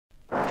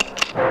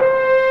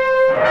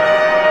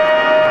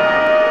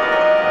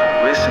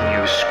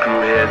you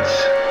screwheads.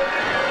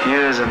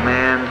 Here is a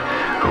man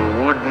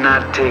who would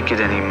not take it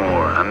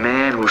anymore. A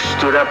man who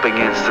stood up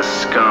against the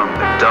scum,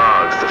 the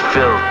dogs, the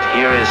filth.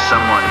 Here is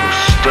someone who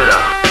stood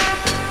up.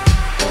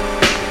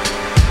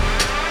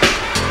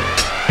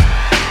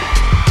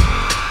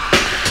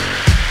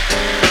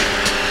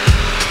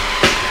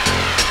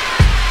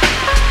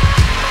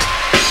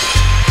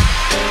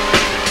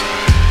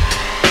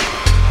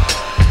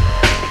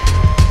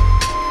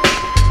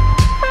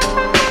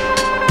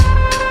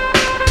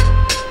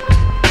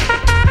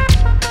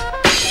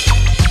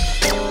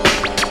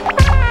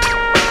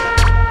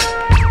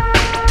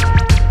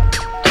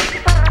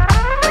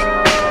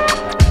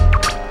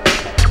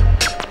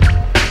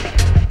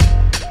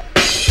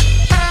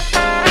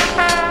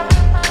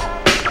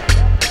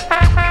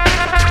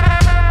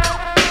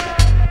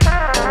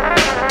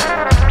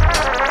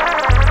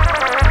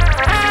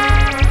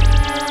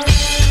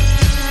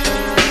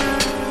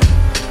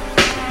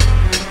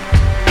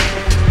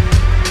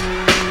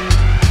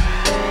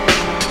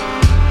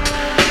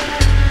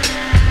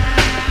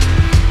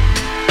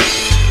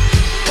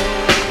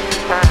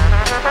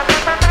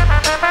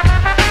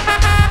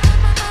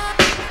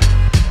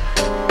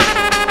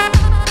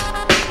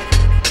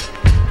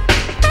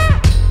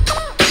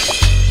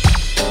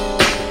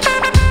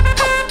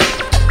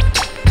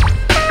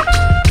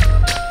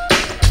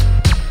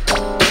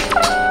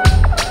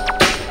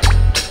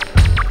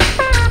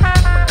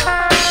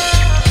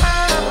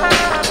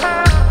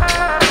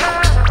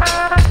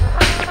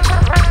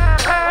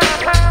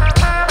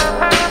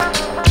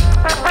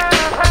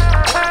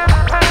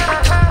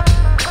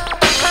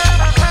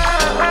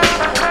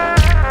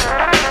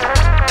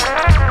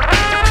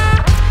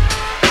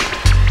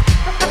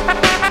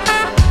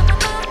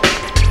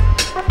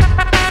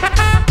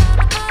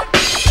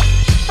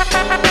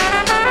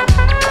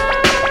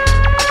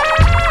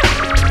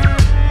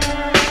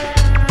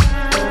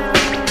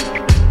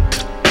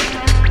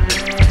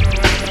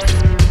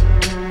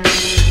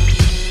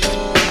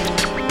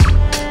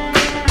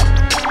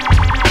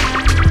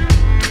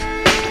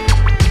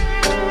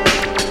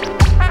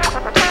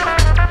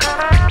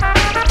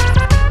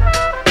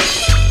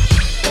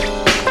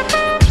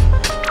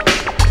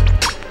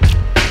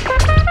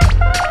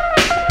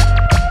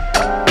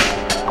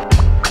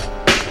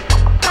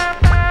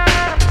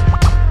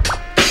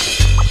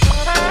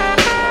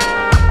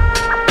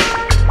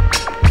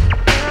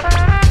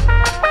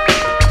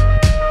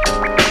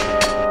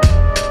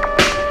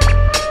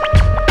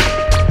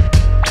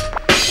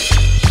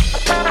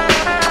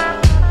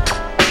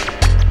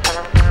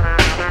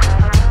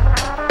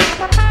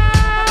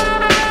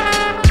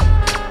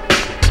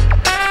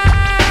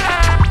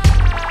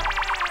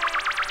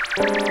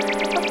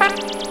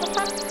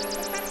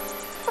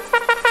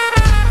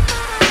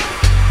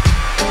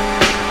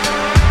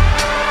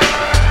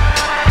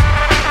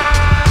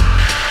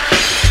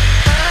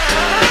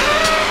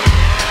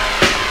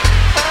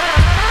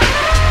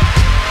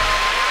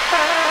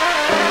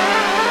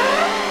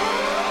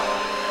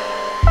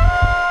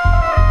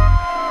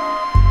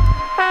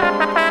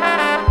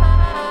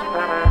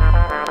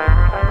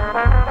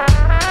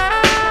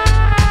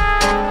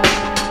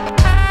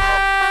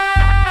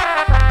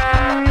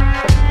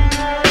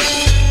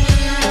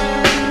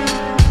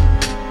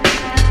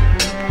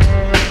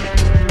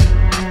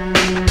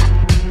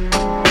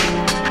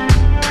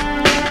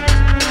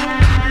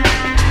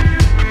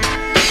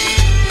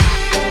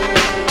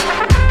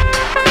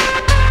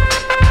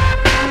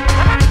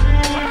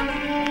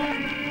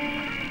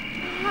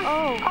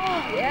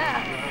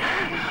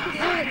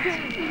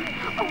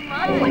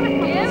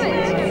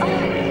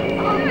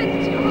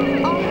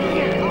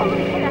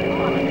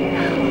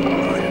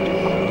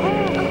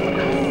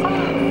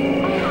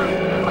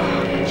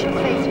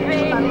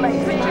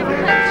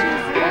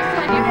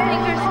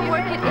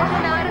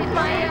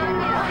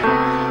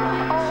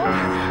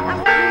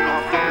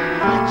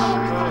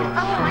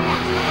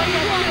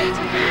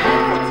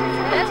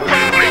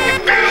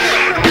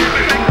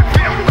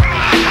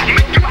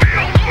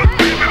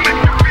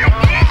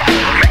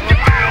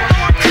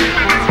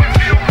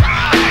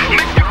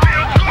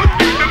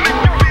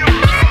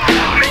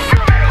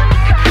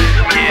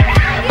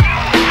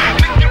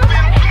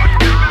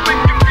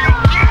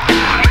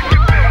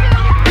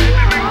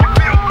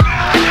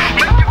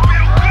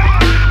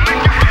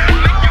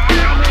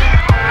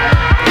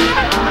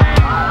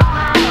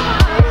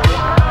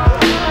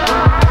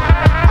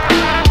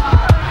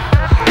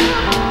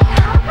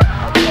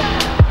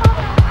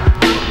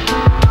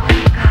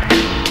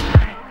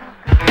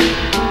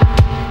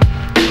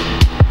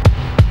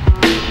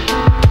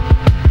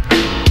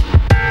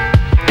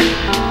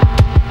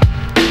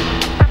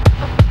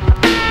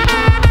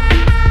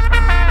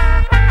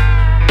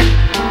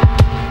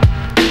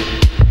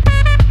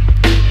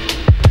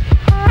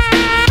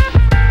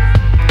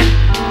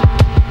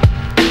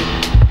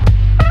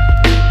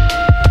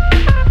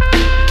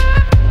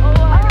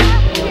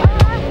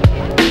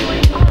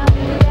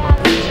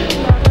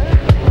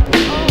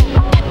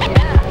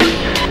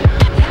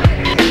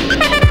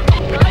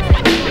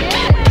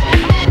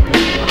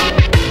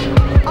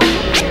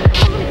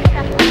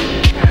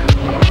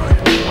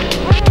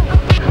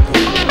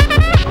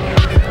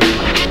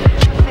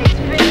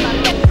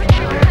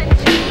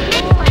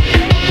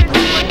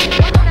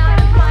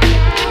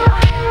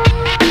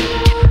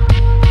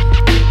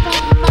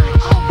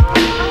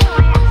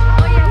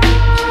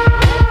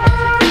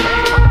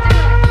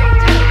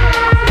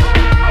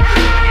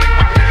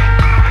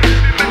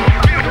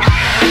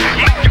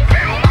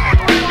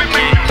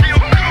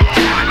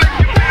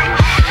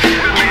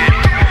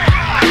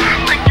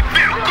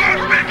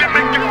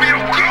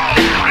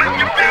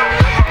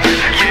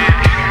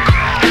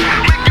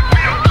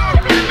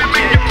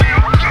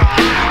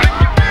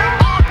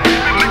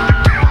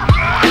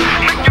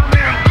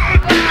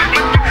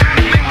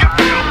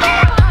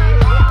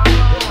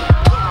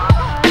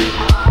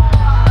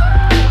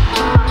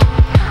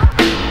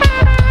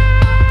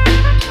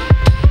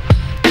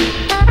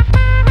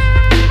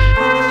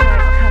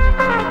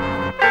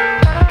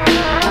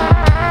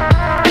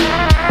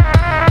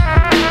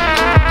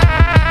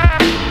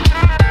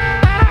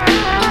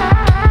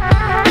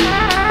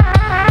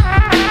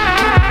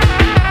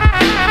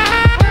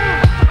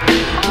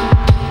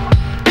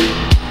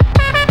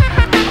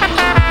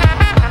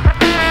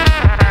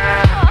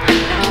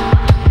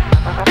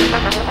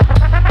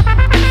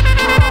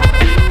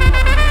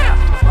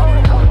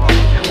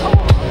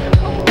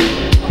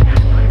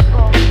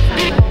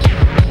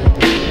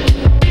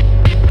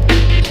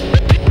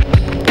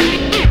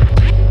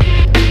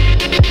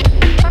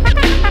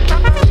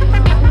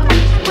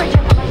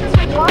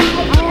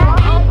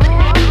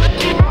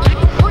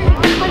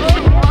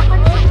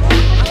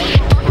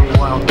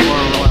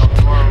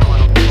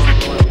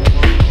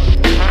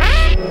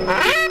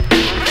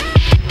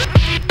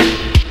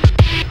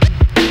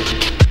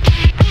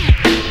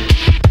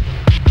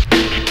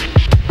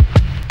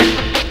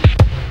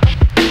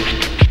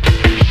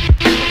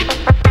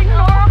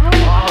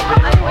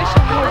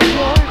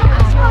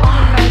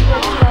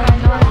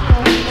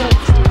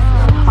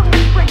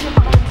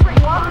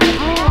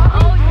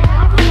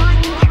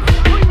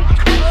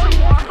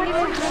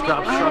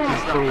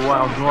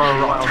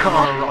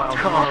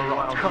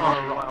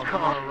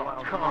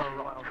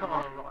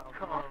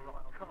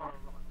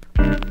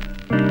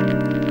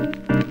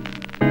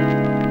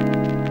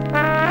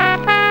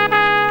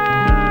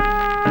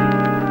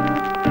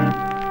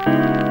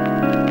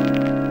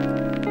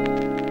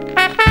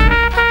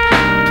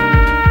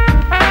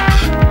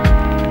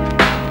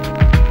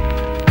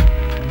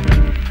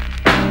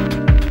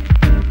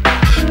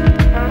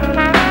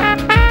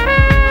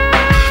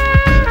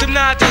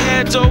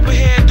 Over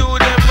here, do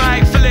them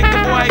right. Feel like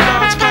a boy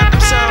bounce, pop them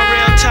sound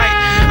real tight.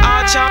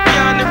 All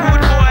champion, the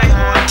rude boy,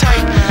 hold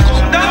tight.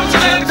 Come down to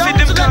let the fit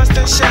them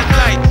constant shed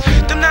light.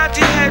 Them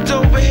naughty heads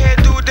over here,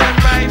 do them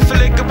right. Feel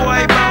like a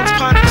boy bounce,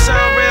 pop them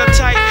sound real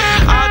tight.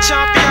 All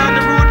champion,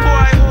 the rude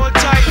boy, hold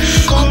tight.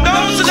 Come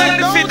down to let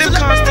the fit them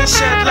constant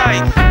shed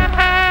light.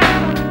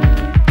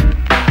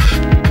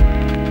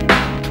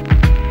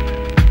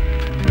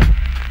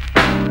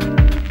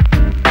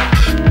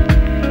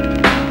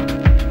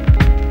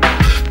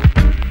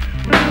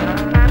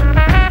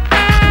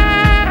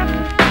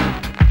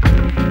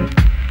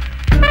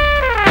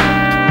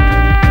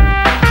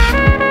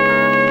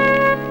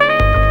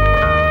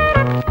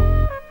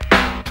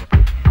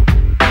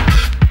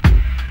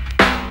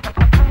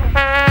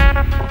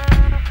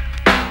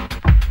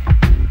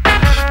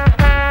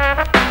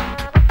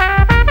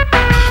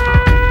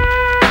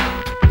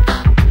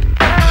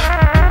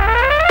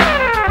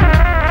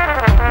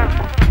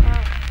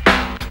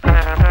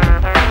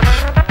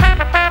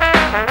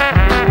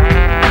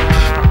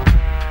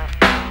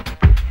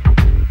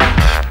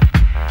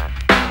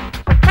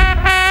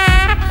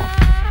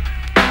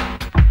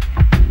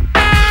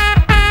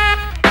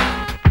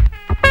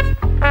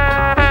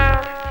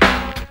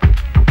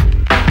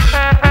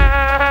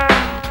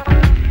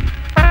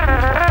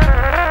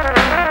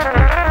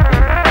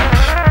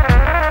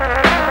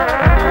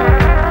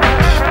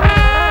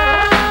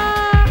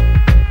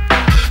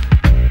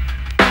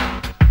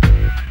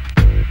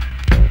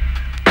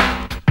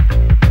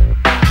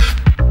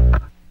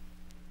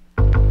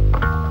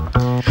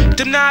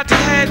 Them naughty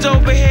heads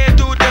over here,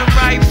 do them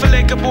right. Feel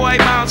like a boy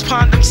bounce,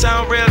 pon them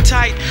sound real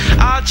tight.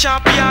 All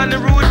champion, the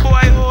rude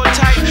boy, hold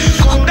tight.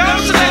 Come down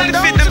to let the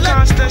fit them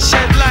constant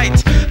shed light.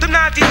 Them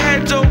naughty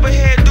heads over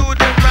here, do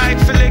them right.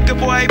 Feel like a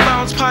boy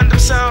bounce, pon them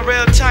sound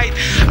real tight.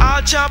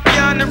 All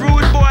champion, the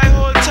rude boy,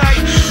 hold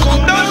tight.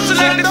 Come down to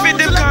let the fit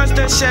them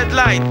constant shed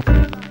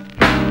light.